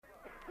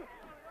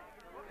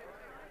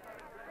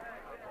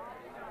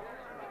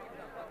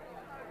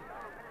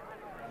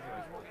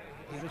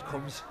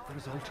comes the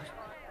result.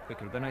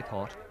 Quicker than I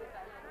thought.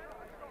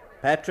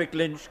 Patrick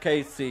Lynch,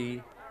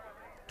 KC,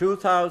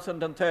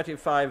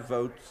 2,035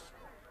 votes.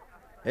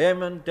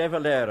 Éamon de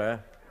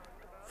Valera,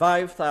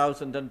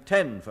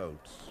 5,010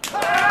 votes.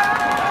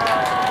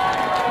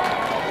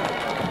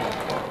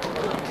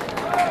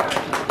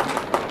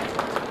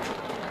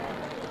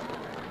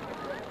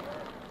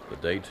 The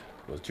date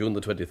was June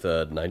the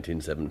 23rd,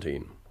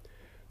 1917,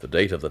 the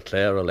date of the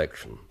Clare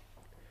election.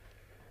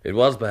 It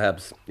was,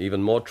 perhaps,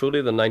 even more truly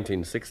than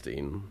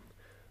 1916,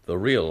 the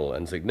real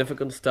and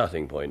significant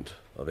starting point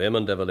of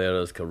Éamon de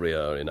Valera's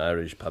career in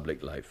Irish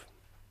public life.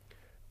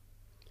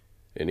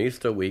 In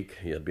Easter week,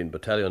 he had been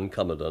battalion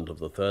commandant of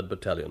the 3rd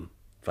Battalion,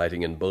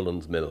 fighting in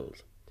Boland's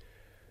Mills.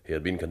 He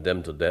had been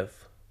condemned to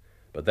death,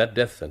 but that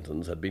death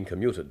sentence had been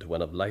commuted to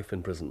one of life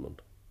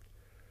imprisonment.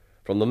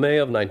 From the May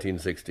of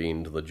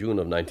 1916 to the June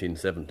of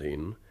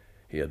 1917,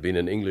 he had been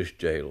in English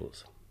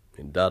jails,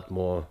 in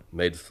Dartmoor,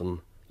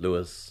 Maidstone,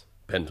 Lewis,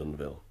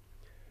 Pentonville.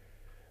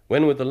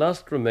 When with the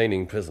last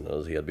remaining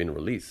prisoners he had been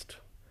released,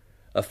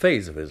 a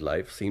phase of his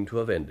life seemed to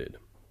have ended.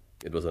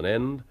 It was an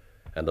end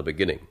and a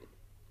beginning.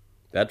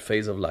 That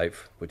phase of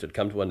life, which had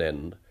come to an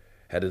end,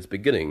 had its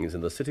beginnings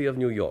in the city of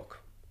New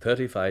York,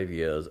 35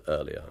 years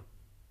earlier.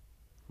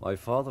 My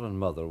father and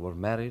mother were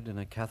married in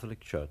a Catholic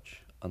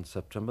church on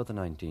September the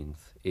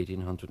 19th,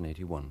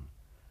 1881.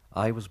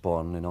 I was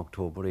born in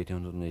October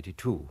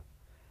 1882.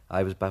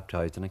 I was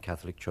baptized in a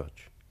Catholic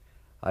church.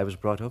 I was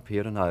brought up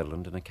here in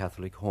Ireland in a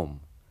Catholic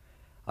home.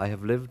 I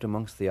have lived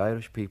amongst the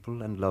Irish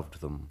people and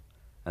loved them,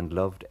 and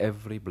loved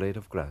every blade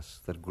of grass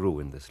that grew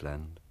in this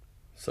land.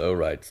 So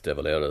writes de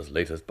Valera's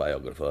latest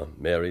biographer,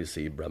 Mary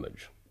C.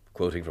 Brummage,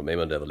 quoting from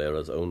Éamon de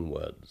Valera's own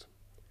words.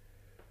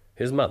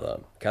 His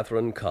mother,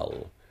 Catherine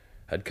Cull,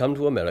 had come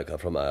to America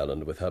from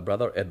Ireland with her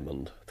brother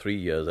Edmund 3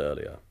 years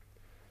earlier.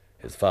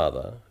 His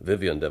father,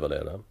 Vivian de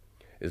Valera,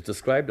 is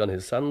described on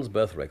his son's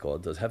birth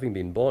records as having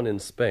been born in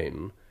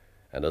Spain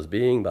and as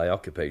being by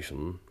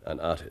occupation an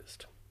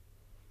artist.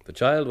 The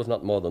child was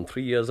not more than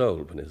 3 years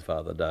old when his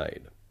father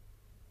died.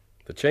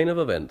 The chain of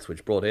events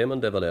which brought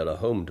Éamon de Valera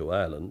home to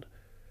Ireland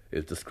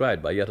is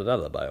described by yet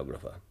another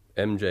biographer,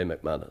 M.J.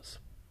 McManus.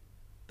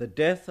 The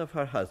death of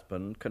her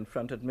husband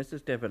confronted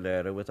Mrs. de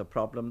Valera with a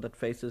problem that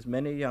faces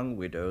many young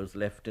widows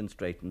left in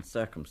straitened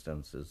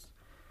circumstances.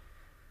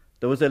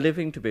 There was a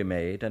living to be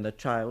made and a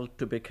child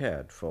to be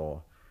cared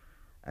for,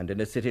 and in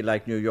a city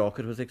like New York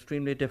it was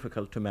extremely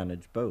difficult to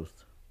manage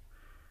both.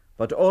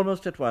 But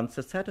almost at once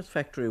a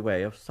satisfactory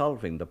way of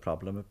solving the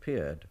problem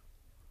appeared.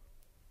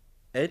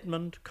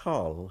 Edmund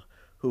Coll,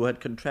 who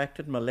had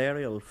contracted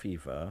malarial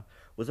fever,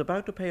 was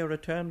about to pay a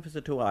return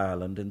visit to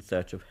Ireland in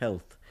search of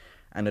health,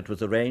 and it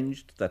was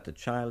arranged that the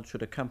child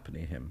should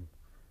accompany him.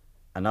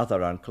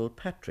 Another uncle,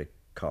 Patrick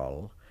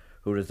Coll,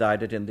 who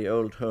resided in the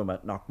old home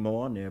at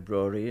Knockmore near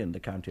Brewery in the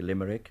county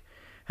Limerick,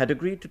 had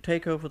agreed to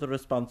take over the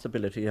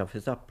responsibility of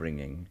his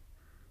upbringing.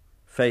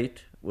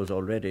 Fate was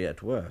already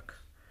at work,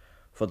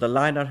 for the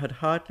liner had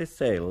hardly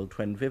sailed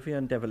when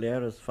Vivian de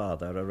Valera's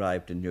father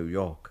arrived in New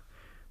York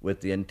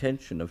with the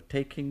intention of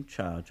taking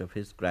charge of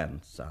his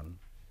grandson.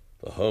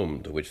 The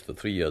home to which the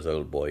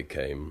 3-year-old boy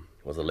came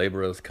was a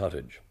labourer's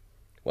cottage,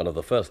 one of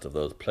the first of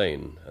those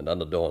plain and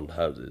unadorned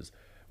houses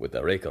with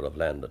their acre of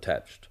land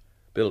attached,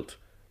 built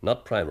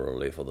not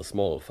primarily for the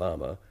small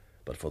farmer,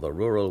 but for the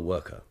rural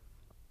worker.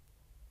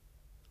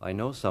 I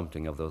know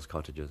something of those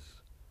cottages.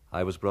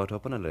 I was brought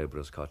up in a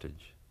labourer's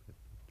cottage.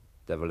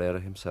 De Valera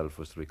himself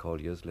was to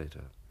recall years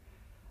later.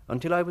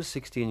 Until I was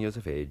 16 years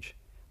of age,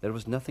 there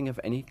was nothing of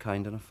any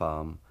kind on a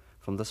farm,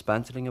 from the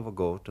spancing of a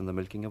goat and the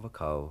milking of a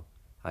cow,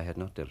 I had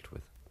not dealt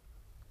with.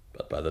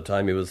 But by the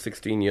time he was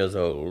 16 years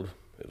old,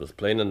 it was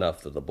plain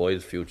enough that the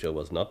boy's future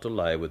was not to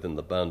lie within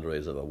the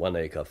boundaries of a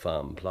 1-acre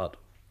farm plot.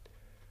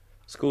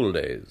 School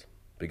days,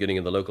 beginning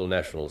in the local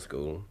national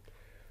school,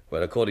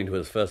 where, according to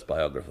his first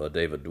biographer,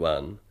 David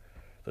Dwan,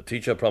 the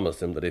teacher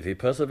promised him that if he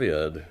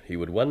persevered, he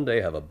would one day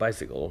have a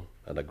bicycle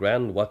and a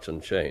grand watch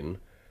and chain,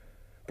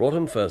 brought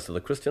him first to the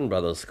Christian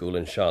Brothers School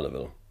in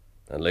Charleville,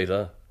 and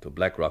later to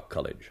Black Rock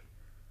College.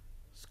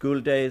 School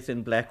days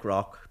in Black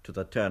Rock to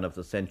the turn of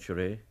the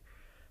century,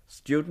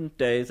 student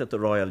days at the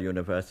Royal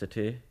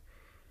University,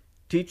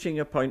 teaching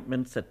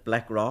appointments at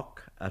Black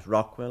Rock, at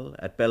Rockwell,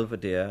 at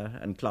Belvedere,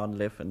 and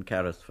Clonliffe and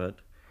Carrisford.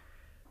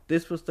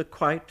 This was the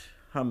quite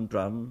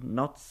humdrum,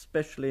 not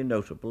specially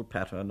notable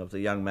pattern of the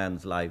young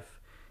man's life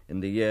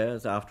in the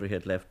years after he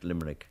had left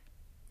Limerick.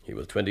 He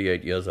was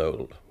 28 years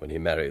old when he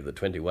married the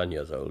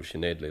 21-year-old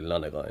Sinead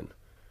Lonergan,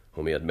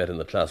 whom he had met in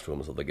the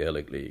classrooms of the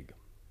Gaelic League.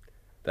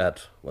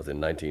 That was in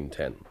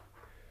 1910.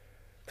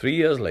 3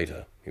 years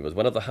later, he was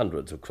one of the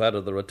hundreds who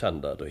crowded the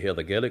rotunda to hear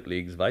the Gaelic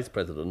League's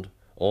vice-president,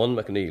 Owen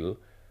MacNeill,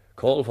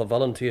 call for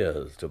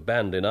volunteers to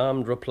band in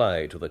armed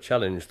reply to the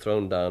challenge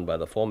thrown down by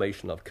the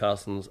formation of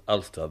Carson's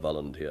Ulster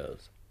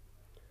Volunteers.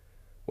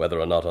 Whether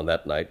or not on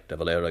that night de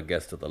Valera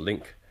guessed at the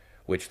link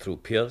which, through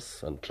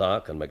Pearse and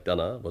Clark and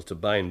MacDonough, was to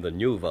bind the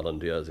new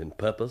volunteers in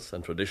purpose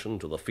and tradition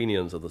to the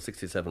Fenians of the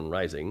 67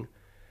 Rising,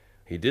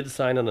 he did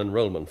sign an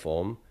enrollment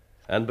form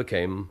and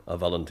became a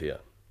volunteer.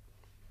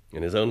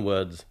 In his own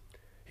words,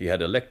 he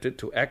had elected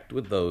to act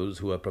with those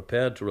who were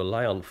prepared to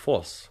rely on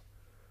force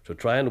to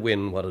try and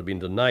win what had been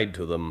denied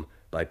to them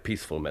by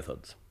peaceful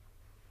methods.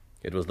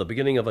 It was the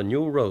beginning of a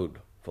new road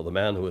for the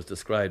man who was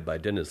described by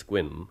Dennis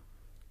Gwynn.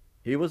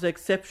 He was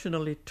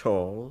exceptionally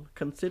tall,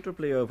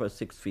 considerably over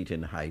 6 feet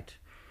in height,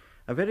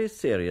 a very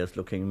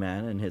serious-looking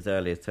man in his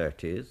early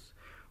 30s,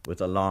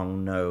 with a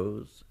long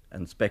nose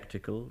and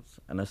spectacles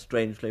and a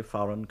strangely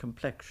foreign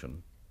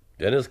complexion.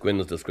 Dennis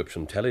Gwynn's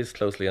description tallies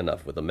closely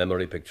enough with the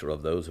memory picture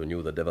of those who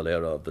knew the De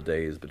Valera of the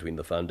days between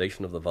the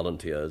foundation of the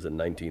Volunteers in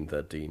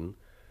 1913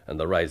 and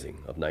the Rising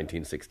of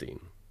 1916.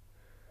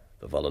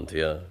 The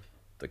volunteer,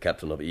 the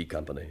captain of E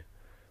Company,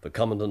 the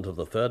commandant of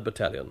the 3rd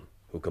Battalion,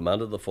 who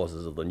commanded the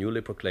forces of the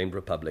newly proclaimed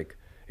Republic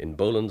in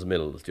Boland's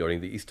Mills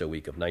during the Easter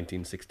week of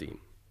 1916.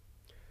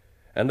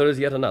 And there is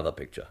yet another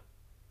picture,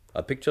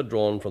 a picture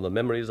drawn from the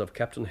memories of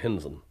Captain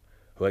Hinson,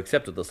 who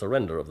accepted the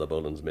surrender of the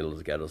Boland's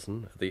Mills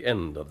garrison at the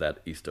end of that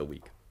Easter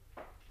week.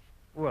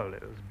 Well,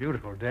 it was a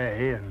beautiful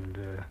day, and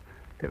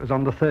it was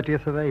on the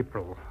 30th of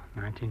April,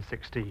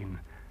 1916,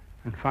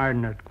 and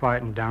firing had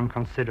quietened down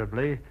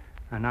considerably,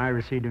 and I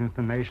received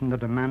information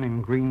that a man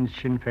in green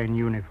Sinn Féin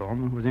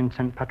uniform was in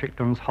St. Patrick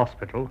Dun's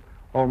Hospital,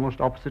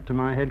 almost opposite to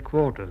my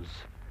headquarters.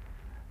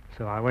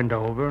 So I went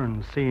over,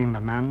 and seeing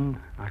the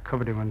man, I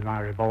covered him with my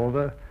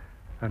revolver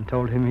and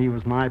told him he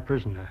was my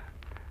prisoner.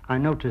 I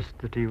noticed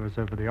that he was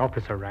over the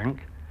officer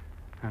rank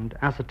and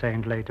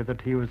ascertained later that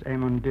he was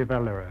Éamon de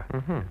Valera,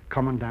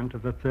 commandant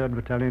of the 3rd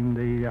Battalion,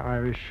 the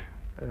Irish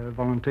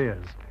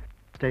Volunteers,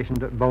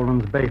 stationed at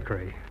Boland's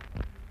Bakery.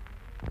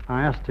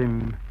 I asked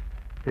him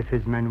if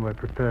his men were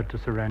prepared to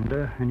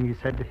surrender, and he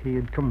said he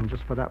had come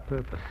just for that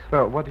purpose.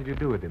 Well, what did you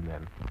do with him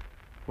then?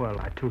 Well,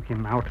 I took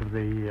him out of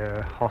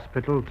the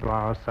hospital to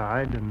our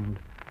side and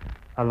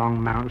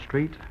along Mount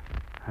Street,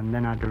 and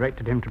then I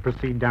directed him to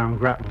proceed down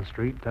Grattan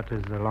Street, that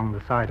is along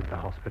the side of the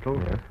hospital.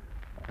 Yes.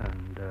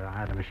 And I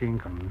had a machine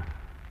gun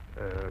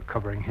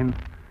covering him.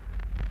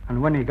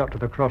 And when he got to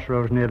the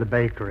crossroads near the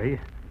bakery,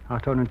 I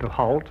told him to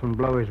halt and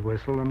blow his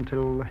whistle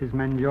until his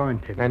men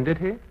joined him. And did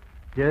he?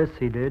 Yes,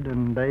 he did,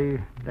 and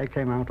they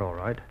came out all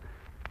right.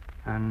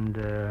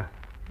 And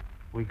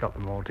we got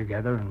them all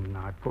together, and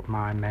I put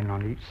my men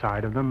on each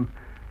side of them,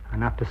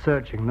 and after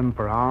searching them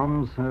for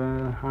arms,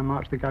 I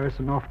marched the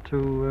garrison off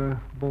to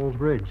Ball's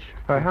Bridge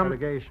for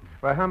interrogation.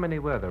 How many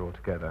were there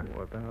altogether?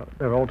 Well,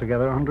 there were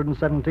altogether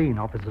 117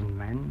 officers and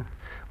men.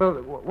 Well,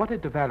 what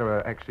did de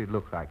Valera actually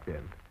look like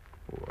then?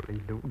 Well,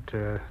 he looked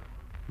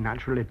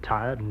naturally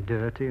tired and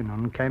dirty and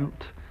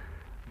unkempt,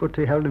 but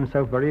he held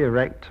himself very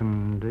erect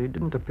and he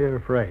didn't appear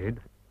afraid.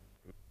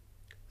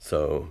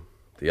 So,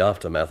 the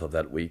aftermath of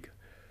that week,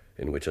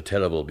 in which a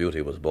terrible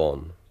beauty was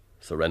born,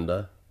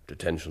 surrender,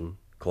 detention,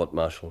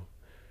 court-martial,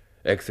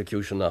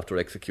 execution after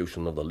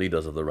execution of the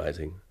leaders of the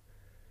Rising.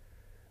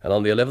 And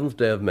on the 11th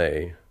day of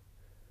May,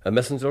 a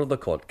messenger of the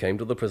court came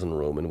to the prison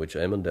room in which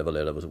Éamon de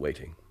Valera was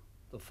waiting.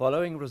 The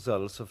following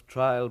results of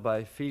trial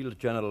by Field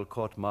General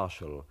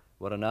Court-Martial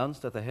were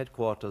announced at the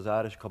Headquarters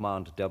Irish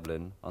Command,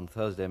 Dublin, on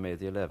Thursday, May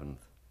the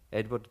 11th.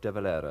 Edward de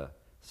Valera,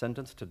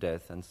 sentenced to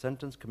death and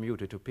sentence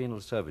commuted to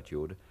penal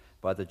servitude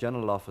by the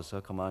General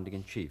Officer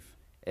Commanding-in-Chief.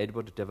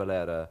 Edward de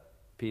Valera,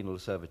 penal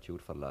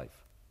servitude for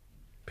life.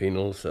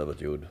 Penal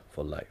servitude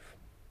for life.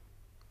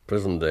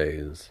 Prison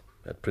days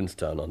at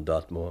Princetown on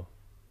Dartmoor,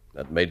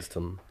 at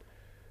Maidstone,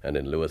 and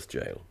in Lewis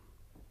Jail.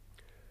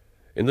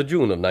 In the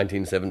June of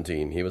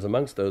 1917, he was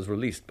amongst those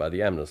released by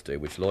the amnesty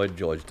which Lloyd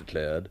George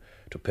declared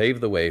to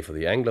pave the way for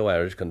the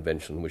Anglo-Irish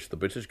Convention which the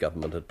British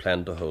government had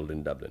planned to hold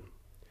in Dublin.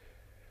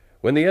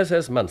 When the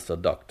SS Munster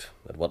docked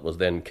at what was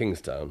then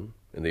Kingstown,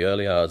 in the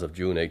early hours of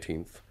June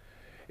 18th,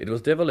 it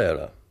was de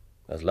Valera,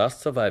 as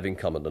last surviving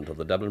commandant of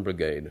the Dublin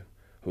Brigade,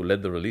 who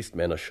led the released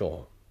men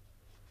ashore.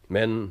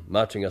 Men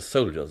marching as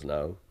soldiers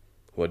now,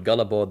 who had gone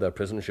aboard their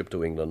prison ship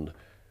to England,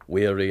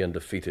 weary and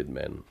defeated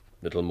men,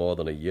 little more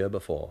than a year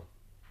before.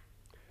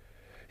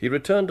 He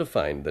returned to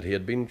find that he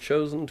had been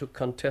chosen to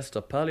contest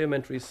a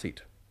parliamentary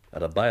seat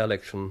at a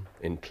by-election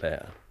in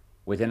Clare.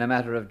 Within a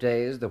matter of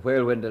days, the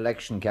whirlwind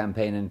election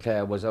campaign in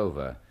Clare was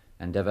over,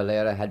 and de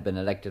Valera had been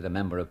elected a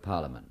Member of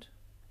Parliament.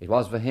 It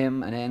was for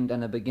him an end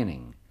and a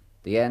beginning,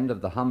 the end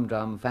of the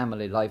humdrum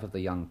family life of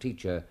the young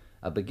teacher,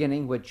 a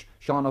beginning which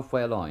Sean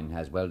O'Faolain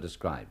has well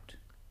described.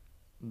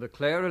 The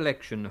Clare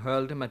election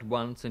hurled him at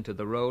once into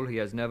the role he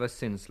has never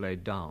since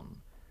laid down,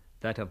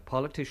 that of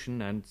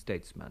politician and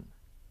statesman.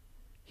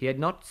 He had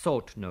not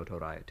sought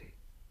notoriety.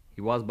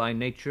 He was by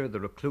nature the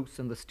recluse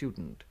and the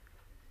student.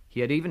 He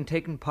had even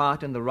taken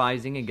part in the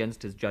rising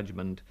against his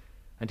judgment,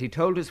 and he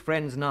told his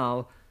friends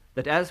now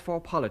that as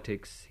for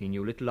politics he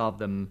knew little of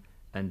them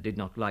and did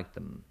not like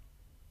them.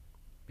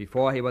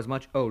 Before he was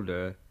much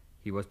older,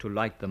 he was to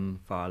like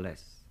them far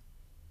less.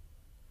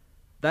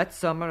 That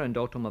summer and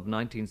autumn of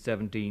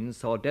 1917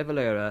 saw de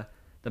Valera,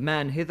 the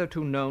man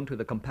hitherto known to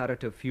the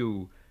comparative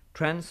few,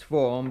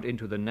 transformed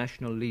into the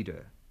national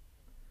leader.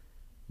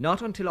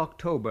 Not until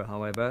October,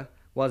 however,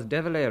 was de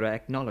Valera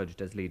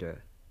acknowledged as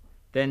leader.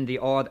 Then the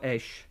Ard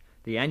Esh,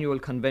 the annual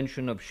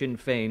convention of Sinn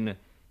Féin,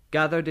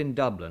 gathered in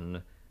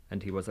Dublin,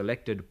 and he was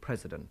elected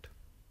president.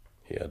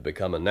 He had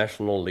become a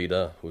national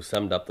leader who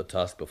summed up the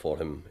task before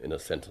him in a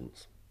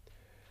sentence.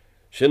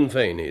 Sinn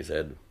Féin, he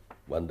said,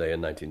 one day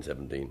in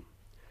 1917,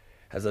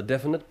 has a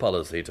definite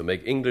policy to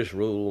make English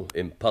rule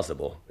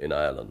impossible in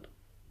Ireland.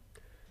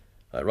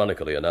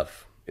 Ironically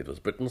enough, it was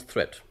Britain's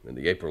threat in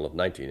the April of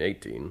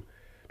 1918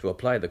 to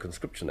apply the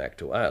Conscription Act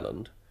to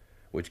Ireland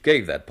which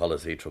gave that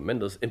policy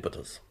tremendous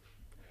impetus.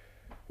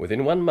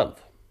 Within 1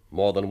 month,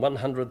 more than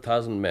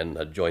 100,000 men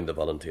had joined the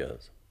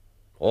volunteers.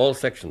 All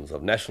sections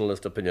of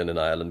nationalist opinion in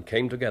Ireland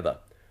came together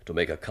to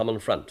make a common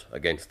front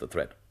against the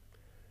threat.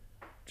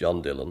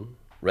 John Dillon,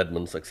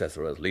 Redmond's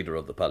successor as leader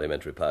of the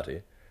parliamentary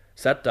party,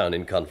 sat down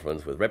in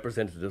conference with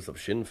representatives of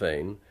Sinn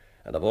Féin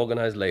and of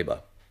organised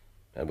Labour,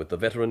 and with the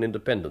veteran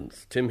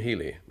independents Tim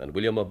Healy and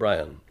William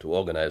O'Brien to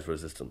organise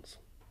resistance.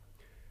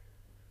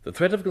 The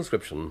threat of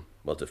conscription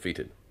was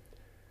defeated,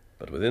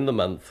 but within the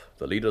month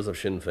the leaders of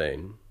Sinn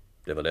Féin,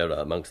 de Valera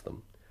amongst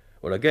them,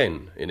 were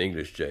again in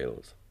English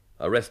jails,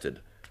 arrested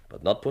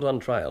but not put on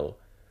trial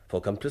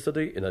for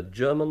complicity in a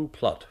German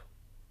plot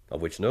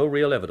of which no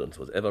real evidence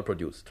was ever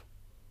produced.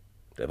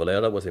 De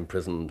Valera was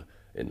imprisoned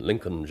in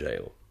Lincoln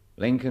Jail.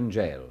 Lincoln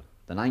Jail,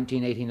 the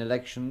 1918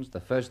 elections, the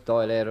First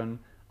Dáil Éireann,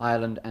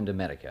 Ireland and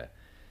America.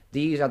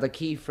 These are the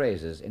key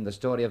phrases in the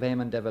story of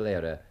Éamon de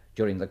Valera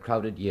during the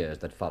crowded years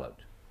that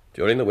followed.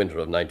 During the winter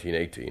of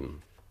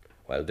 1918,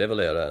 while de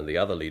Valera and the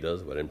other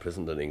leaders were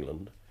imprisoned in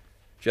England,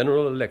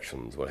 general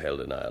elections were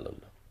held in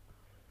Ireland.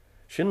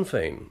 Sinn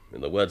Féin, in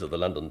the words of the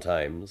London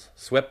Times,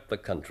 swept the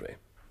country,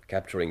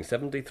 capturing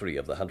 73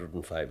 of the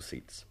 105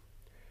 seats.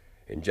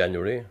 In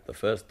January, the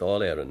First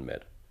Dáil Éireann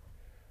met.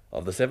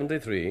 Of the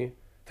 73,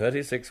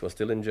 36 were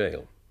still in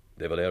jail,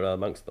 de Valera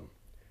amongst them,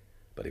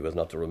 but he was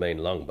not to remain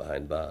long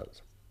behind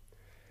bars.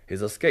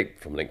 His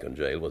escape from Lincoln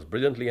Jail was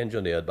brilliantly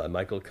engineered by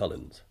Michael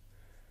Collins,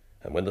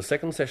 and when the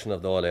second session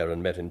of Dáil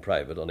Éireann met in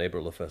private on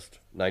April 1,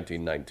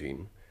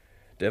 1919,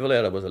 de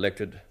Valera was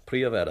elected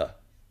Príomh-Éire,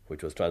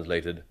 which was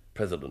translated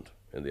President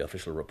in the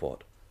official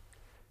report.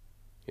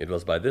 It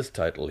was by this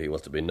title he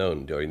was to be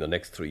known during the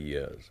next 3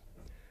 years,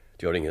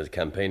 during his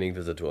campaigning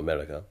visit to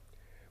America,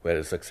 where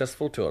his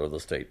successful tour of the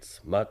States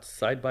marched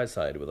side by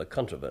side with a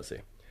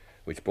controversy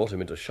which brought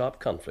him into sharp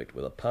conflict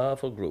with a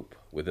powerful group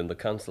within the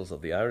councils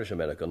of the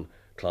Irish-American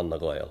Clan na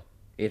Gael.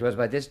 It was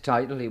by this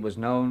title he was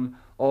known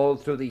all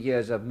through the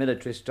years of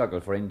military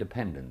struggle for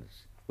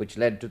independence, which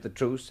led to the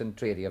Truce and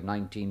Treaty of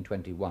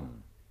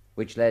 1921,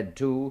 which led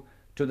to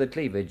the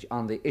cleavage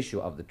on the issue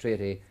of the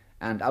treaty,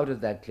 and out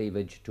of that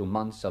cleavage to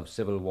months of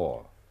civil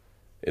war.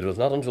 It was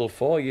not until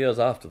 4 years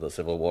after the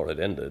Civil War had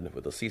ended,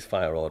 with the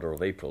ceasefire order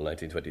of April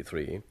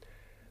 1923,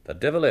 that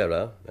de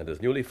Valera and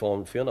his newly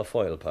formed Fianna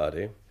Fáil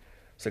party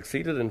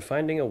succeeded in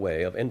finding a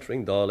way of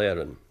entering Dáil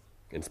Éireann,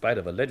 in spite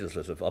of a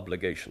legislative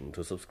obligation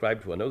to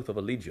subscribe to an oath of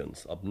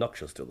allegiance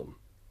obnoxious to them.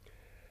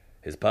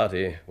 His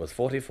party was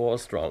 44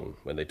 strong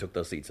when they took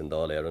their seats in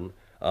Dáil Éireann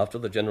after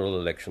the general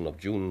election of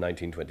June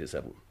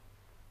 1927.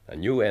 A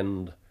new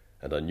end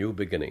and a new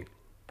beginning.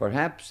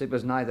 Perhaps it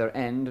was neither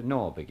end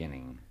nor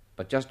beginning,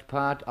 but just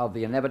part of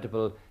the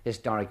inevitable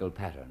historical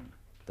pattern,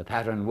 the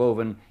pattern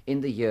woven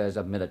in the years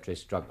of military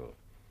struggle,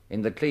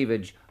 in the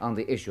cleavage on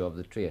the issue of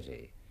the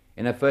treaty,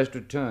 in a first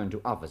return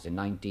to office in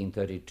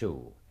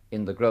 1932,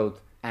 in the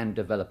growth and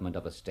development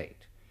of a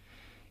state.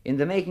 In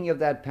the making of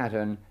that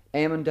pattern,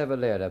 Éamon de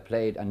Valera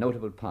played a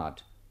notable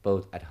part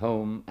both at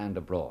home and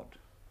abroad.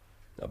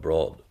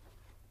 Abroad,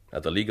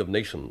 at the League of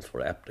Nations,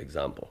 for apt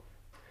example.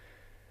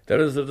 There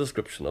is a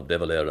description of de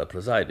Valera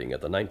presiding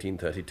at the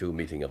 1932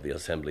 meeting of the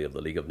Assembly of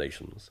the League of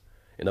Nations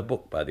in a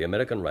book by the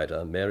American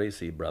writer Mary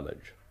C.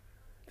 Brumage.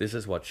 This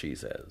is what she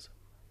says.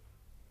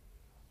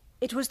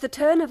 It was the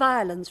turn of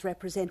Ireland's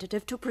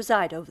representative to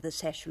preside over the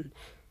session,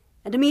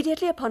 and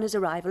immediately upon his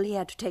arrival he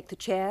had to take the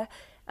chair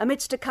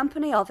amidst a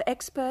company of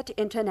expert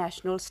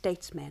international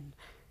statesmen.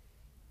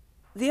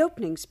 The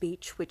opening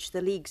speech, which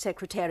the League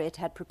Secretariat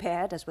had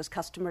prepared, as was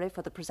customary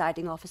for the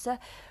presiding officer,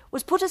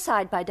 was put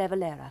aside by de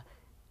Valera,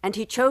 and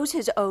he chose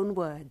his own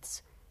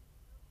words.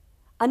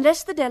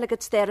 Unless the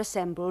delegates there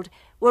assembled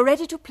were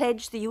ready to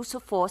pledge the use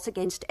of force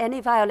against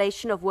any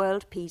violation of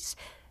world peace,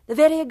 the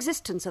very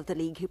existence of the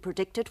League, he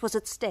predicted, was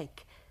at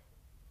stake.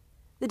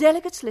 The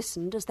delegates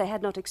listened, as they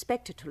had not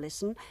expected to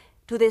listen,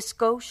 to this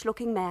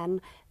gauche-looking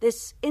man,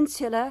 this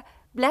insular,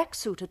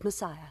 black-suited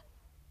messiah.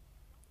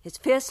 His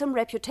fearsome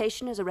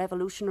reputation as a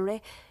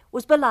revolutionary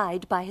was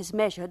belied by his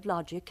measured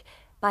logic,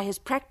 by his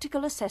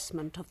practical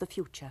assessment of the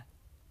future.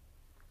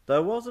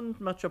 There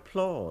wasn't much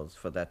applause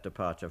for that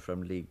departure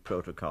from League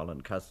protocol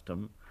and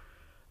custom.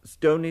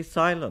 Stony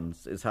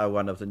silence is how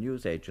one of the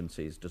news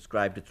agencies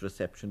described its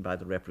reception by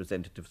the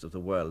representatives of the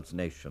world's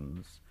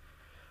nations.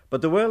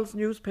 But the world's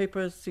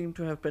newspapers seem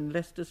to have been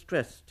less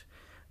distressed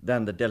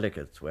than the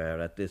delegates were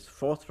at this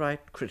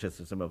forthright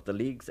criticism of the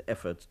League's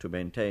efforts to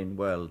maintain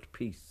world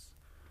peace.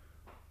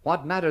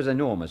 What matters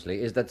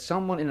enormously is that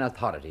someone in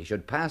authority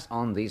should pass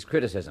on these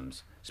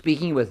criticisms,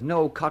 speaking with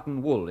no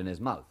cotton wool in his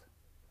mouth.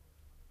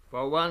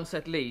 For once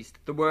at least,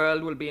 the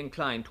world will be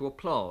inclined to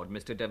applaud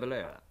Mr. de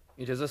Valera.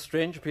 It is a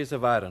strange piece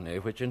of irony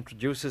which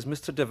introduces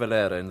Mr. de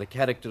Valera in the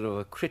character of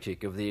a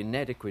critic of the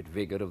inadequate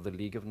vigour of the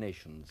League of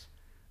Nations.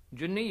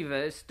 Geneva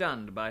is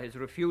stunned by his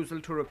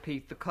refusal to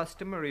repeat the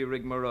customary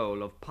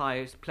rigmarole of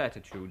pious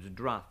platitudes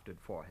drafted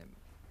for him.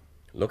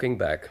 Looking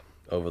back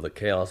over the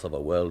chaos of a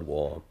world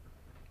war,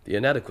 the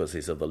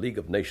inadequacies of the League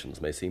of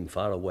Nations may seem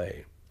far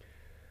away.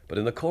 But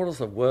in the chorus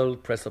of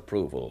world press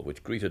approval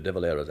which greeted de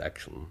Valera's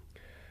action,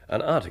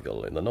 an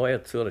article in the Neue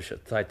Zürcher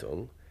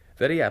Zeitung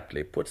very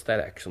aptly puts that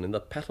action in the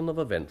pattern of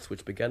events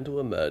which began to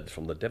emerge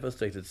from the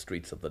devastated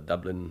streets of the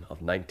Dublin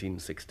of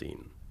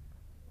 1916.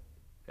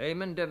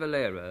 Éamon de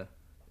Valera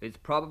is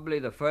probably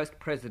the first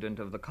president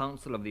of the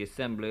Council of the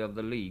Assembly of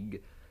the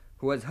League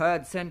who has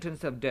heard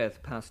sentence of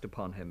death passed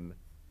upon him,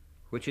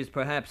 which is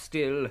perhaps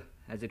still,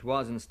 as it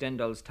was in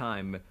Stendhal's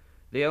time,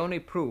 the only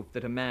proof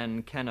that a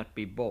man cannot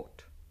be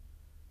bought.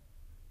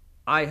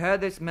 I heard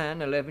this man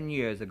 11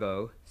 years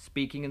ago,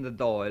 speaking in the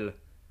Dáil,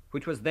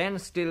 which was then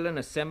still an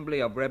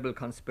assembly of rebel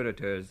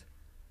conspirators,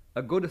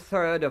 a good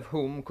third of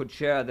whom could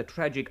share the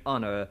tragic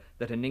honour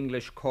that an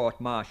English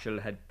court-martial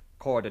had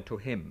accorded to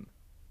him.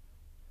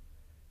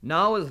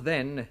 Now as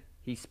then,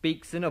 he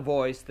speaks in a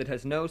voice that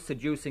has no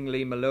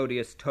seducingly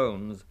melodious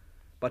tones,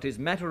 but is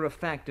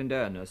matter-of-fact and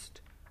earnest,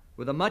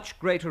 with a much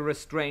greater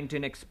restraint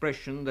in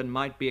expression than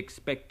might be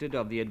expected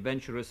of the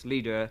adventurous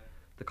leader,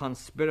 the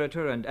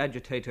conspirator and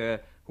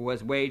agitator who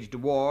has waged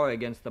war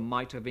against the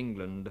might of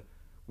England,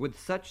 with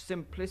such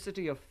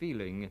simplicity of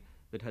feeling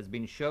that has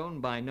been shown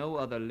by no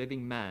other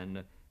living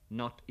man,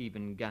 not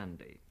even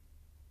Gandhi.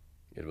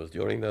 It was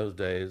during those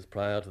days,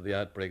 prior to the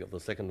outbreak of the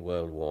Second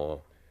World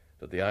War,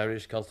 that the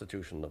Irish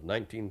Constitution of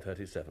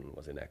 1937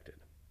 was enacted.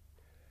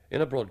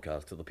 In a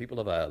broadcast to the people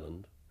of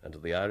Ireland and to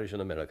the Irish in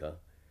America,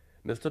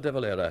 Mr. de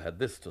Valera had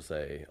this to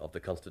say of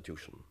the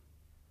Constitution.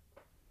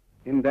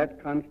 In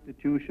that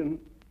Constitution,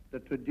 the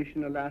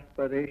traditional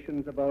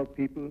aspirations of our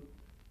people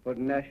for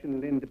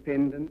national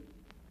independence,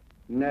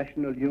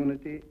 national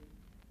unity,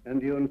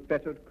 and the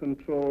unfettered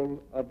control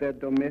of their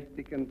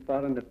domestic and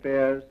foreign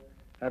affairs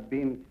have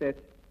been set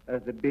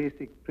as the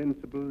basic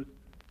principles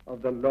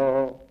of the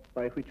law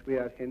by which we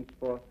are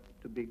henceforth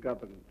to be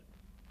governed.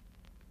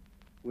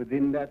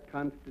 Within that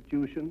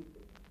Constitution,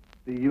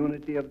 the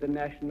unity of the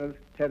national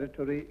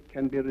territory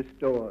can be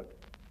restored.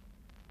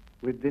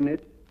 Within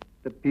it,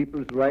 the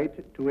people's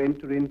right to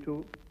enter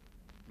into,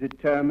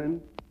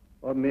 determine,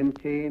 or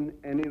maintain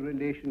any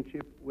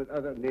relationship with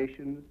other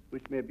nations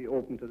which may be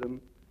open to them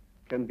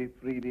can be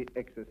freely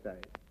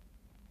exercised.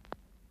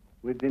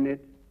 Within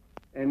it,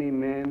 any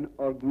man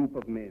or group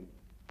of men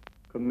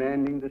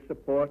commanding the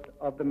support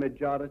of the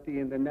majority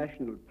in the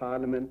national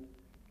parliament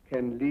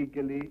can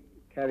legally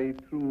carry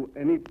through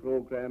any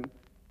program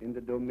in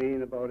the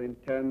domain of our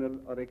internal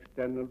or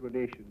external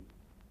relations,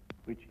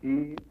 which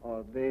he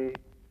or they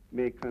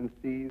may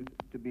conceive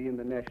to be in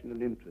the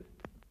national interest.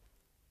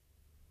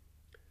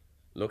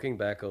 Looking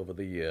back over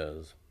the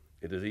years,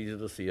 it is easy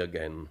to see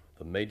again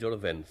the major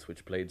events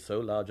which played so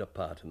large a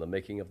part in the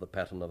making of the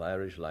pattern of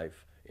Irish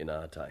life in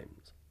our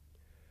times.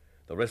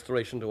 The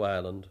restoration to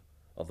Ireland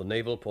of the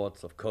naval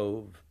ports of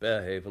Cove,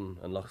 Bearhaven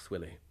and Lough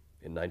Swilly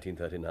in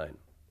 1939.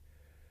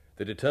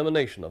 The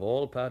determination of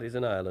all parties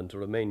in Ireland to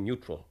remain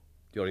neutral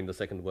during the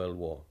Second World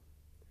War.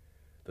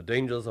 The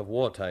dangers of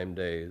wartime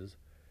days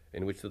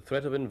in which the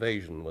threat of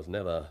invasion was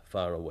never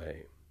far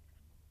away.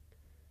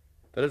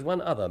 There is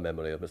one other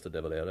memory of Mr. de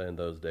Valera in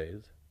those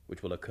days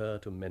which will occur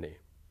to many.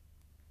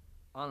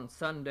 On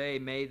Sunday,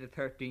 May the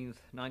 13th,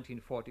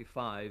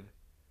 1945,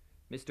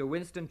 Mr.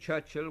 Winston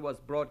Churchill was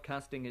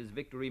broadcasting his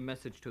victory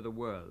message to the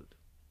world.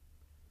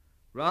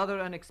 Rather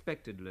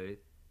unexpectedly,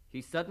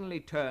 he suddenly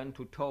turned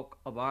to talk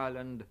of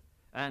Ireland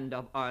and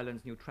of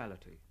Ireland's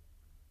neutrality.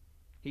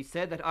 He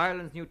said that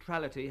Ireland's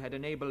neutrality had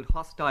enabled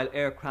hostile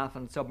aircraft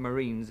and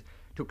submarines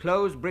to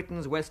close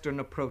Britain's western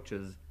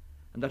approaches,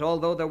 and that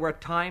although there were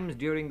times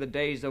during the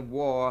days of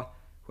war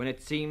when it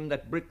seemed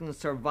that Britain's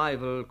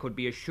survival could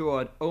be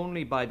assured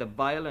only by the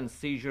violent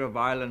seizure of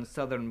Ireland's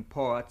southern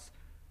ports,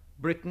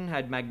 Britain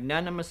had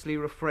magnanimously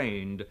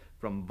refrained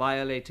from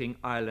violating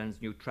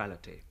Ireland's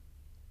neutrality.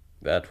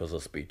 That was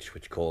a speech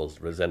which caused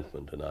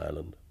resentment in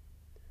Ireland.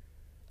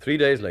 3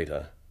 days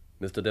later,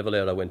 Mr. de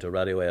Valera went to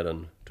Radio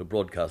Éireann to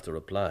broadcast a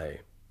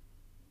reply,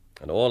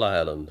 and all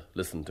Ireland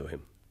listened to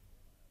him.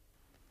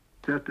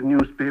 Certain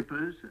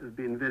newspapers have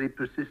been very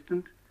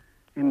persistent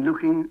in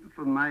looking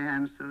for my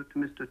answer to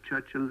Mr.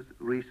 Churchill's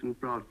recent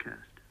broadcast.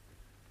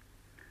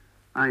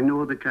 I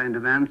know the kind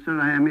of answer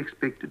I am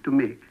expected to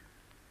make.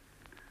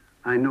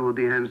 I know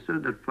the answer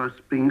that first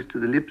springs to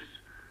the lips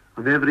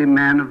of every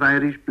man of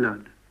Irish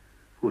blood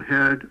who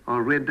heard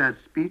or read that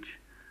speech,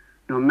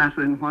 no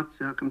matter in what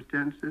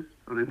circumstances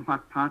or in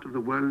what part of the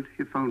world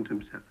he found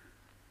himself.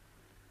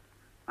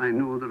 I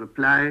know the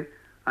reply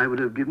I would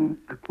have given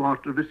a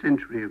quarter of a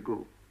century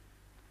ago.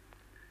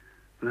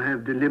 But I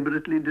have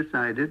deliberately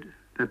decided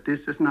that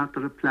this is not the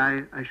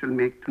reply I shall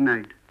make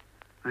tonight.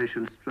 I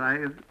shall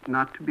strive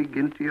not to be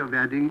guilty of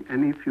adding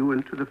any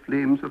fuel to the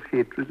flames of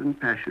hatred and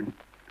passion,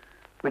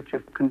 which,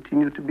 if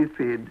continue to be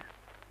fed,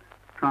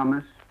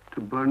 promise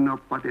to burn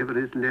up whatever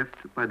is left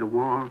by the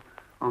war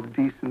of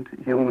decent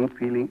human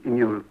feeling in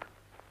Europe.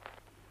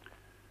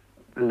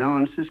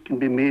 Allowances can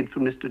be made for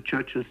Mr.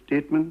 Churchill's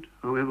statement,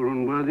 however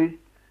unworthy,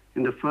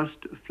 in the first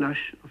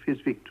flush of his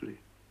victory.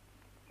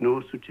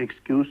 No such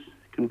excuse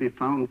can be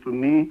found for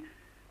me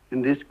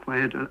in this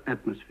quieter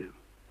atmosphere.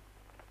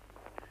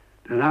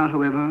 There are,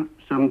 however,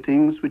 some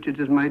things which it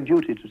is my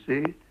duty to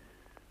say,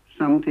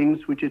 some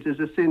things which it is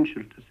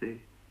essential to say.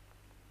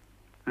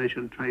 I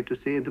shall try to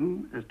say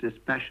them as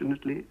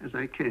dispassionately as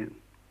I can.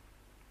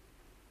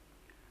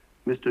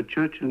 Mr.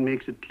 Churchill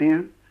makes it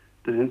clear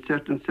that in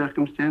certain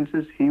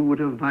circumstances he would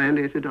have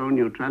violated our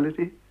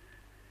neutrality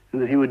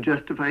and that he would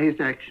justify his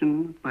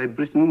action by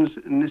Britain's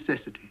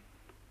necessity.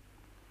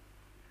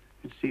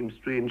 It seems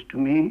strange to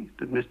me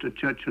that Mr.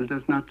 Churchill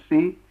does not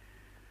see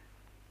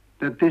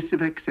that this, if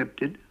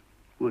accepted,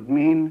 would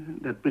mean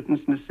that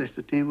Britain's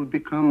necessity would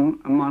become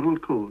a moral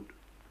code,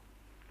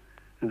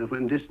 and that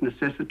when this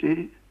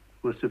necessity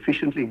was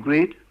sufficiently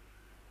great,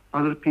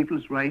 other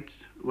people's rights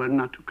were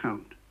not to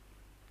count.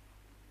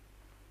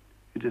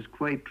 It is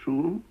quite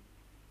true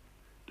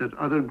that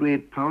other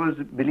great powers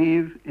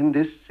believe in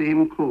this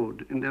same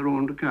code in their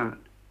own regard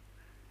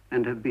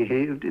and have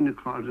behaved in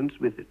accordance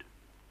with it.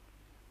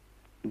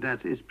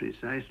 That is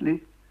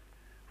precisely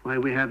why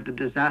we have the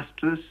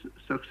disastrous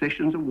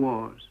successions of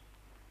wars.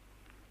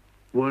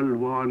 World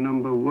War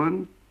number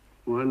 1,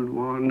 World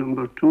War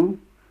number 2,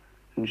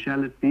 and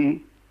shall it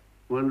be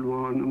World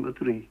War number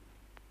 3.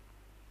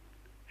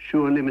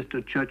 Surely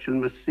Mr. Churchill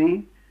must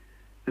see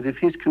that if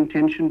his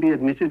contention be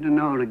admitted in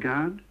our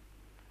regard,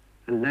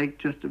 a like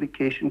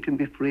justification can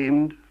be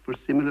framed for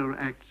similar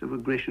acts of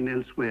aggression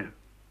elsewhere,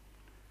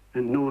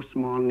 and no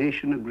small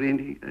nation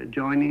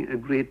joining a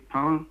great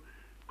power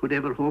could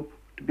ever hope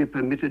to be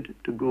permitted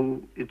to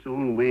go its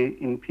own way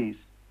in peace.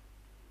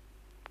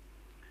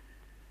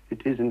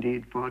 It is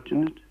indeed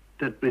fortunate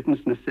that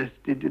Britain's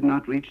necessity did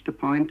not reach the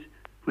point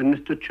when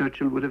Mr.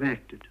 Churchill would have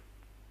acted.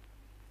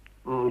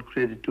 All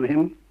credit to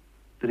him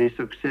that he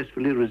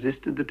successfully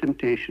resisted the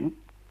temptation,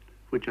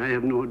 which I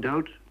have no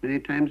doubt many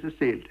times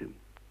assailed him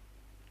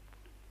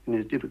in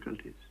his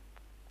difficulties,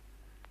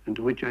 and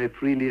to which I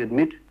freely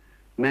admit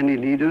many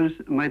leaders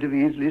might have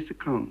easily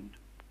succumbed.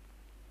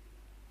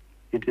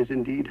 It is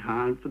indeed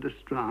hard for the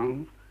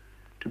strong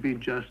to be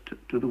just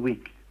to the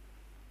weak,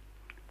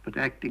 but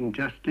acting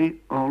justly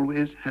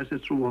always has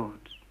its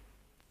rewards.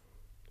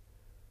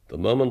 The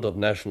moment of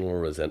national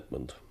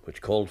resentment,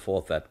 which called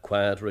forth that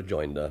quiet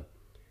rejoinder,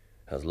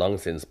 has long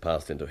since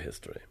passed into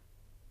history.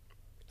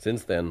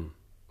 Since then,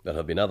 there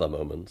have been other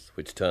moments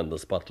which turned the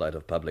spotlight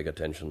of public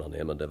attention on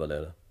Éamon de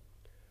Valera.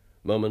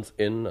 Moments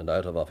in and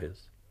out of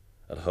office,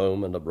 at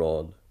home and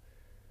abroad,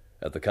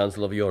 at the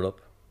Council of Europe,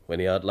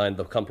 when he outlined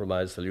the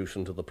compromise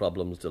solution to the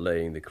problems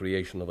delaying the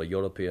creation of a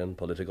European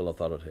political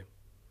authority.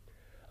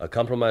 A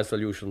compromise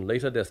solution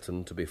later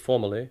destined to be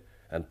formally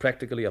and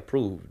practically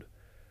approved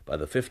by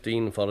the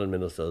 15 foreign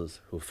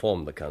ministers who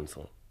formed the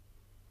Council.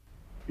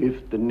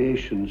 If the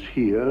nations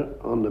here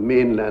on the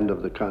mainland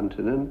of the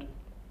continent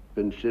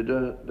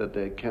consider that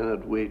they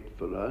cannot wait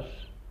for us,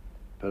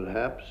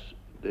 perhaps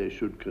they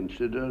should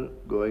consider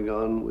going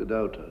on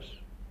without us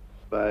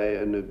by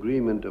an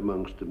agreement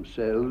amongst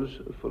themselves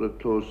for a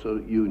closer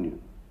union.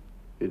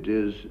 It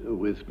is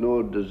with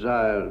no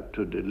desire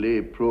to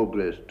delay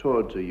progress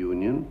towards a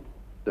union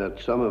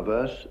that some of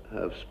us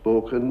have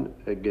spoken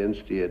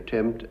against the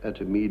attempt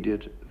at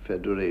immediate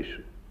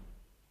federation.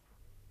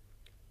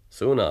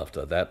 Soon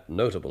after that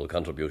notable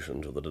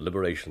contribution to the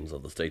deliberations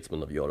of the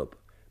statesmen of Europe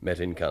met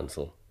in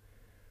council,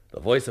 the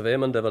voice of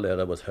Éamon de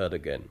Valera was heard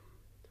again.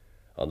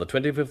 On the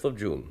 25th of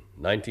June,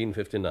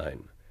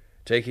 1959,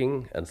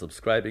 taking and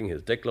subscribing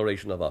his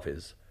declaration of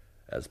office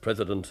as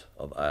President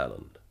of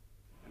Ireland.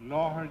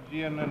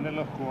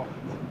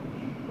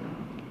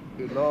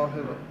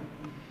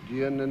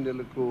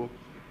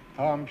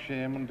 Táim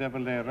sé Éamon de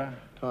Valera.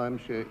 Táim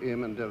sé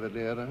Éamon de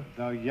Valera.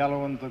 Dá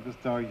Yalawant agus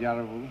dá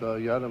Yarabú. Dá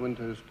Yalawant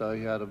agus dá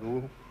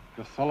Yarabú.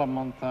 Go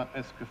Solomanta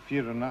is go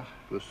Fíranach.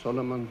 Go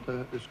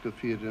Solomanta is go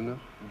Fíranach.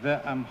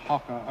 Bheith am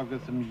Hacha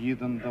agus am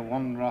Yídan de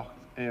Wanracht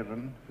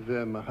Éireann.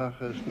 Bheith am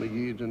Hachas na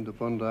Yídan de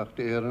Wanracht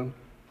Éireann.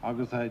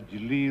 Agus a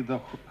Dlí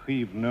de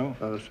Chíbnú.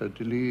 Agus a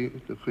Dlí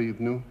de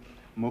Chíbnú.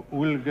 Mo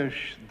Ulgas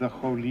de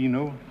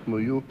Cholínu. Mo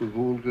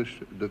Ulgas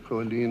de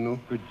Cholínu.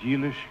 Go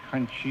Dílis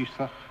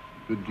Chansísach.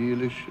 Go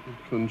Dílis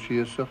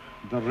Chansísach.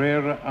 De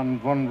Réire an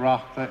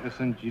Wanrachta is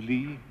an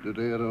Dlí. De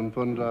Réire an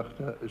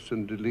Wanrachta is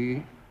an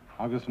Dlí.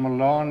 Agus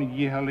Malán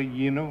Yíhela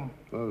Yínu.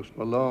 Agus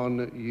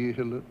Malán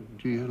Yíhela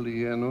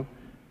Yínu.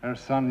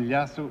 San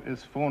Lasso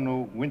is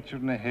Fóno Winter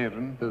na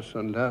Héireann.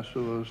 San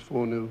Lasso is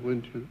Fóno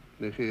Winter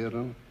na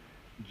Héireann.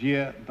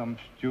 Dia dam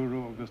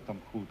Stúru agus dam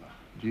Chúdach.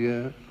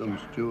 Dia dam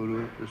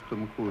Stúru is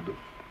dam Chúdach.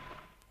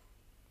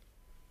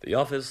 The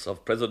office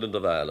of President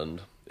of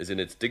Ireland is in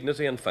its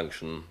dignity and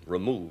function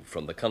removed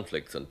from the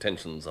conflicts and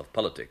tensions of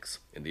politics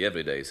in the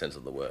everyday sense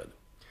of the word.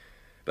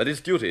 But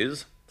its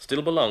duties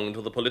still belong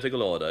to the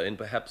political order in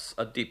perhaps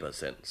a deeper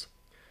sense.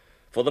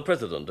 For the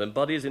President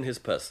embodies in his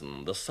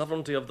person the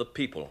sovereignty of the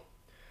people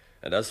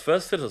and as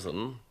first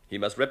citizen, he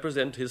must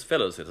represent his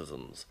fellow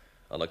citizens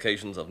on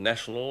occasions of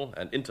national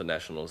and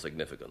international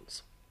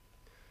significance.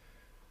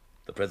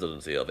 The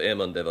presidency of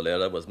Éamon de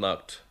Valera was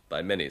marked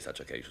by many such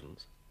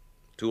occasions,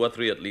 2 or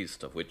 3 at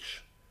least of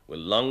which will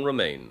long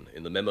remain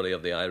in the memory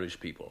of the Irish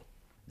people.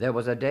 There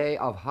was a day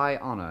of high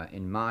honour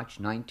in March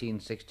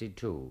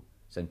 1962,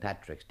 St.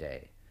 Patrick's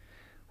Day,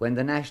 when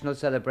the national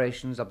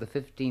celebrations of the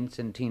 15th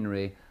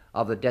centenary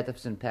of the death of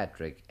St.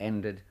 Patrick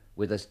ended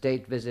with a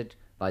state visit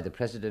by the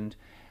President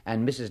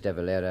and Mrs. de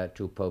Valera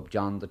to Pope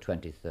John the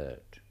 23rd.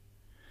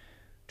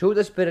 To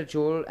the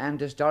spiritual and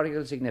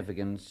historical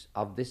significance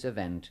of this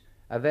event,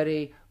 a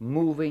very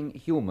moving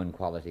human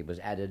quality was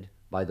added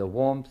by the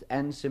warmth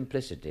and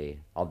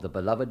simplicity of the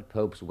beloved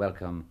Pope's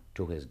welcome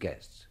to his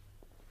guests.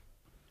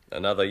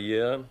 Another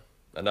year,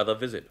 another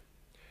visit.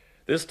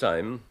 This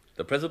time,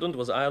 the President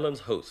was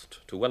Ireland's host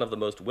to one of the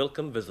most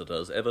welcome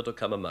visitors ever to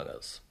come among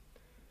us.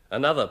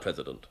 Another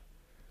President,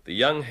 the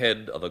young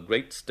head of a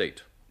great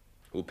state,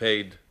 who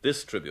paid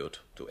this tribute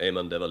to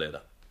Éamon de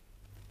Valera.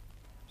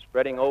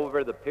 Spreading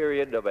over the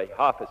period of a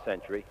half a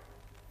century,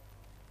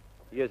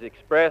 he has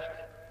expressed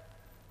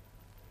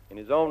in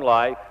his own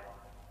life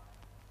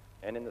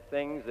and in the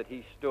things that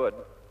he stood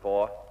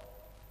for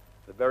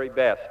the very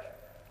best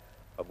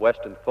of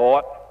Western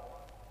thought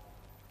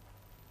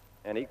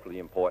and, equally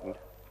important,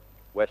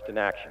 Western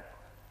action.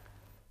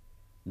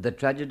 The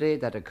tragedy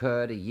that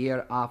occurred a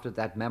year after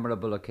that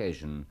memorable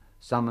occasion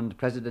summoned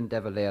President de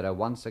Valera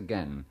once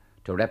again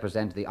to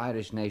represent the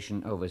Irish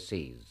nation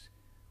overseas,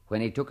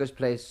 when he took his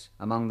place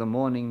among the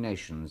mourning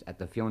nations at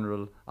the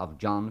funeral of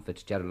John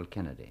Fitzgerald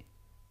Kennedy.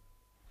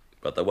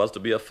 But there was to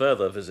be a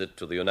further visit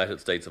to the United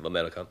States of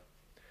America.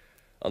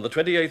 On the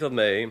 28th of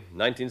May,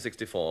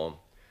 1964,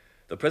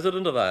 the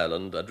President of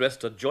Ireland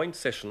addressed a joint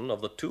session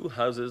of the 2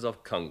 houses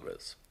of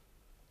Congress.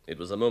 It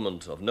was a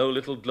moment of no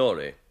little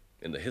glory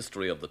in the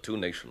history of the 2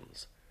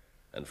 nations,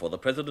 and for the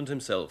President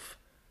himself,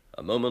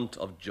 a moment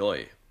of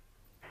joy.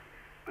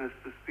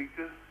 Mr.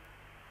 Speaker,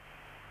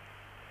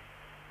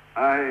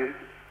 I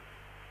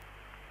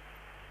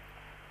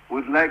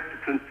would like to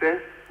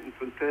confess, and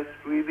confess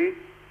freely,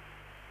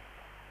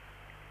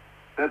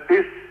 that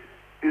this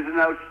is an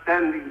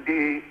outstanding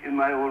day in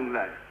my own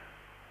life.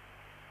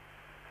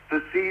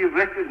 To see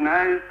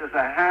recognized as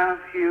I have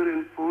here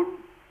in full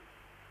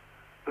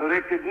the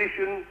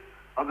recognition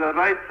of the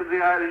rights of the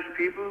Irish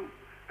people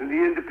and the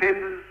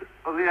independence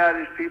of the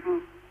Irish people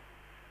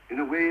in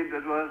a way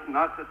that was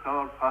not at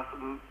all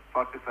possible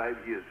 45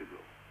 years ago.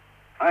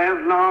 I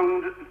have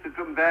longed to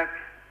come back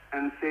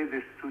and say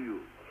this to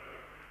you,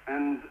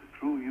 and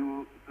through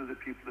you to the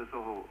people as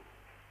a whole.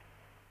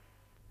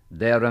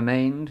 There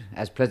remained,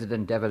 as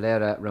President de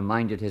Valera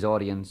reminded his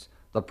audience,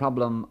 the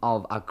problem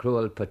of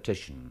accrual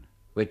petition,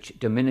 which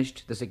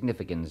diminished the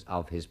significance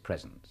of his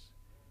presence.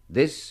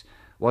 This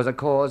was a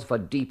cause for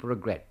deep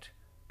regret,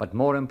 but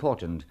more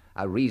important,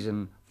 a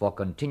reason for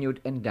continued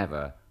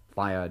endeavour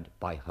fired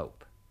by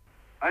hope.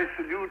 I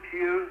salute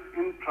here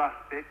in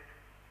prospect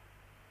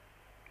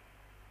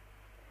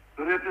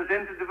the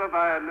representative of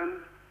Ireland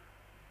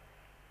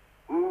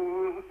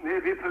who may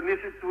be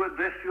permitted to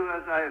address you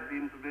as I have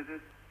been permitted,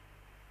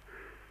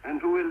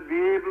 and who will be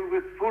able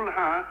with full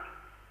heart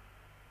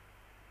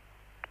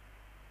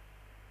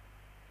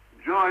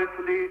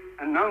joyfully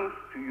announce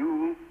to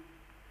you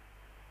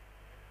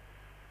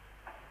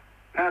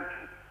that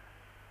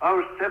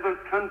our severed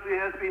country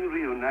has been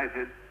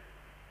reunited,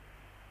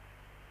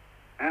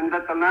 and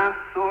that the last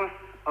source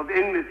of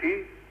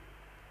enmity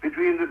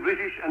between the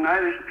British and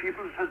Irish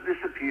peoples has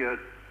disappeared,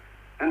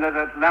 and that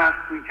at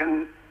last we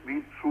can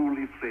be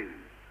truly friends.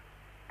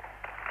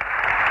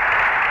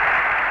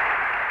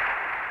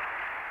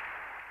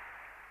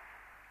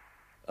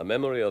 A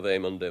memory of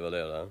Éamon de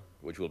Valera,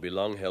 which will be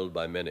long held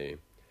by many,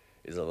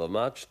 is of a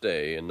March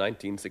day in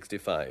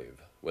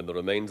 1965, when the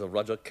remains of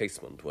Roger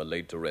Casement were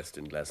laid to rest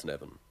in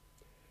Glasnevin.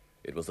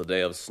 It was a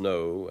day of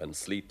snow and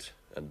sleet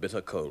and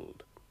bitter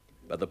cold,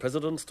 but the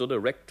President stood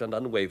erect and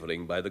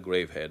unwavering by the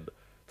gravehead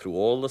through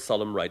all the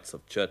solemn rites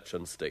of church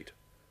and state,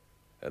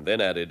 and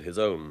then added his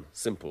own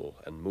simple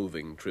and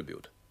moving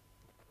tribute.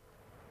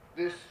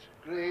 This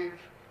grave,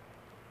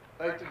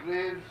 like the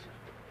graves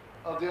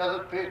of the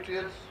other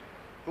patriots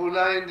who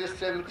lie in this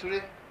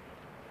cemetery,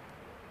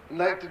 and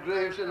like the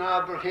graves in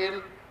Arbor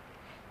Hill,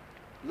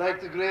 like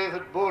the grave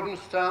at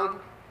Bodenstown,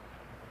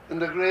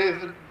 and the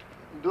grave in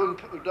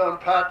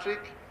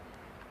Downpatrick,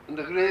 and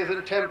the grave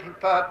in Temple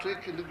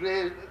Patrick, and the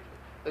grave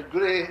at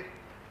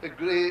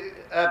Grey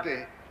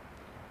Abbey.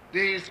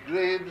 These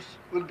graves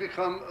will be,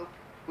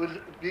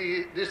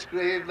 this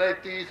grave,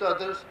 like these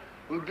others,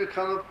 will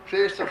become a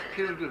place of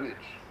pilgrimage,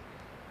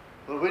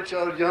 for which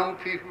our young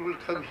people will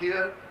come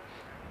here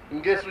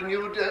and get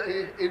renewed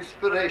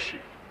inspiration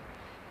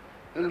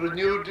and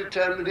renewed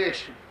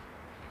determination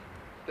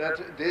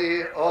that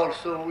they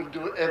also will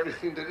do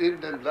everything that in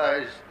them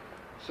lies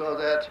so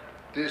that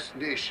this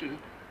nation,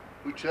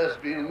 which has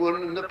been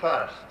won in the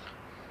past,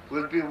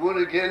 will be won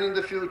again in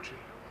the future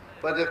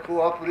by the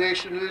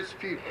cooperation of its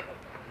people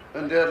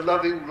and their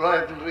loving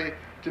rivalry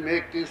to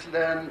make this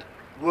land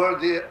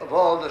worthy of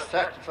all the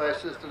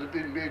sacrifices that have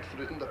been made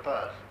for it in the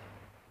past.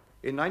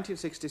 In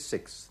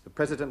 1966, the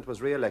President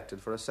was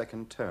re-elected for a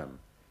second term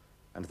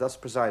and thus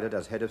presided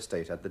as head of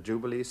state at the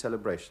Jubilee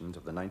celebrations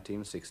of the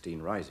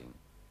 1916 Rising.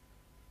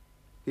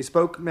 He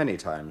spoke many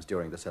times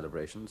during the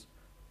celebrations.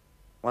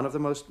 One of the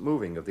most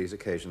moving of these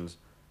occasions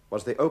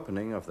was the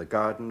opening of the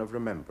Garden of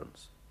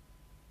Remembrance.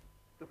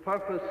 The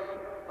purpose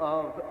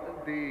of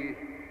the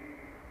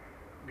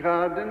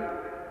garden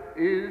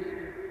is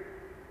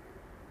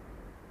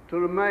to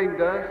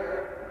remind us,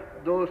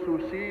 those who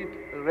see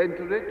it or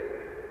enter it,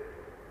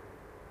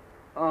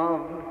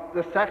 of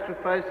the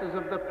sacrifices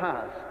of the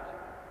past,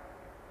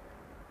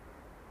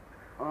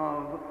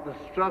 of the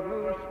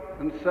struggles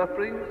and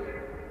sufferings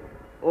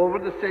over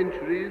the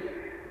centuries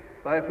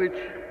by which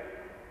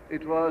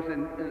it was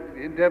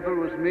the endeavour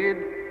was made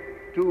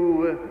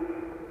to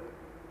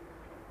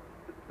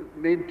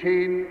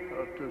maintain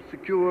or to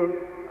secure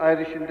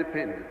Irish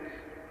independence.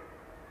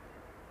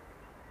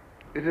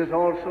 It is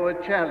also a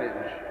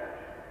challenge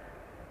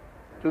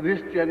to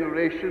this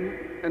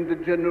generation and the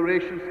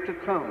generations to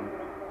come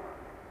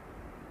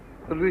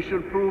that we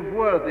should prove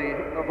worthy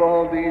of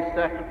all these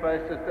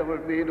sacrifices that were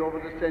made over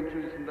the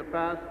centuries in the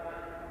past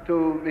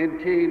to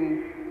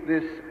maintain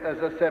this as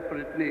a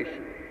separate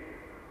nation.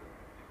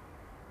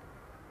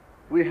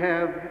 We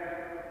have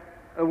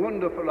a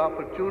wonderful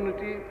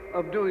opportunity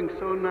of doing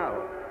so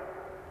now.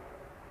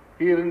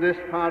 Here in this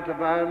part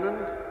of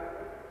Ireland,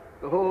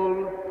 the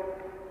whole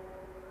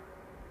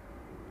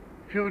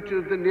future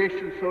of the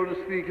nation, so to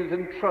speak, is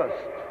in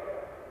trust.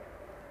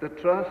 The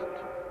trust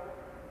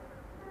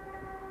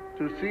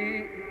to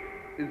see,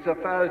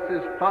 insofar as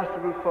it is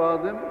possible for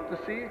them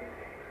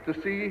to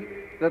see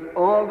that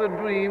all the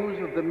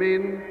dreams of the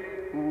men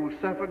who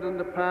suffered in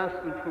the past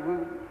and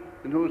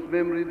in whose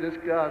memory this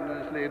garden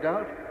is laid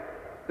out,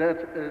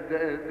 that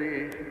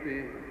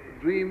the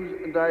dreams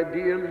and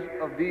ideals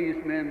of these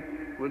men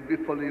will be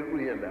fully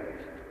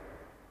realized.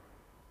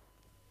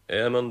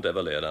 Éamon de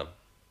Valera,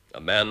 a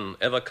man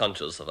ever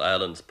conscious of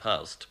Ireland's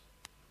past,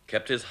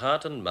 kept his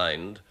heart and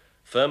mind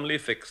firmly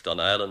fixed on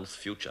Ireland's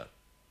future.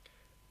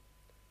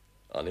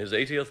 On his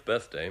 80th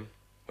birthday,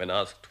 when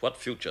asked what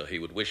future he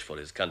would wish for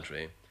his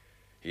country,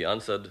 he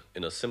answered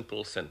in a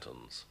simple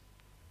sentence.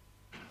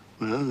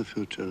 Well, the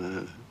future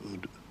I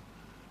would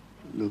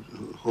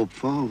hope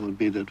for would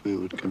be that we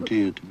would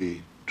continue to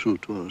be true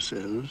to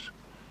ourselves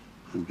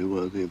and be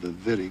worthy of a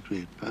very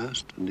great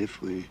past, and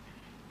if we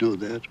do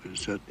that, we'll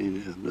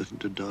certainly have nothing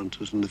to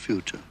daunt us in the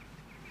future.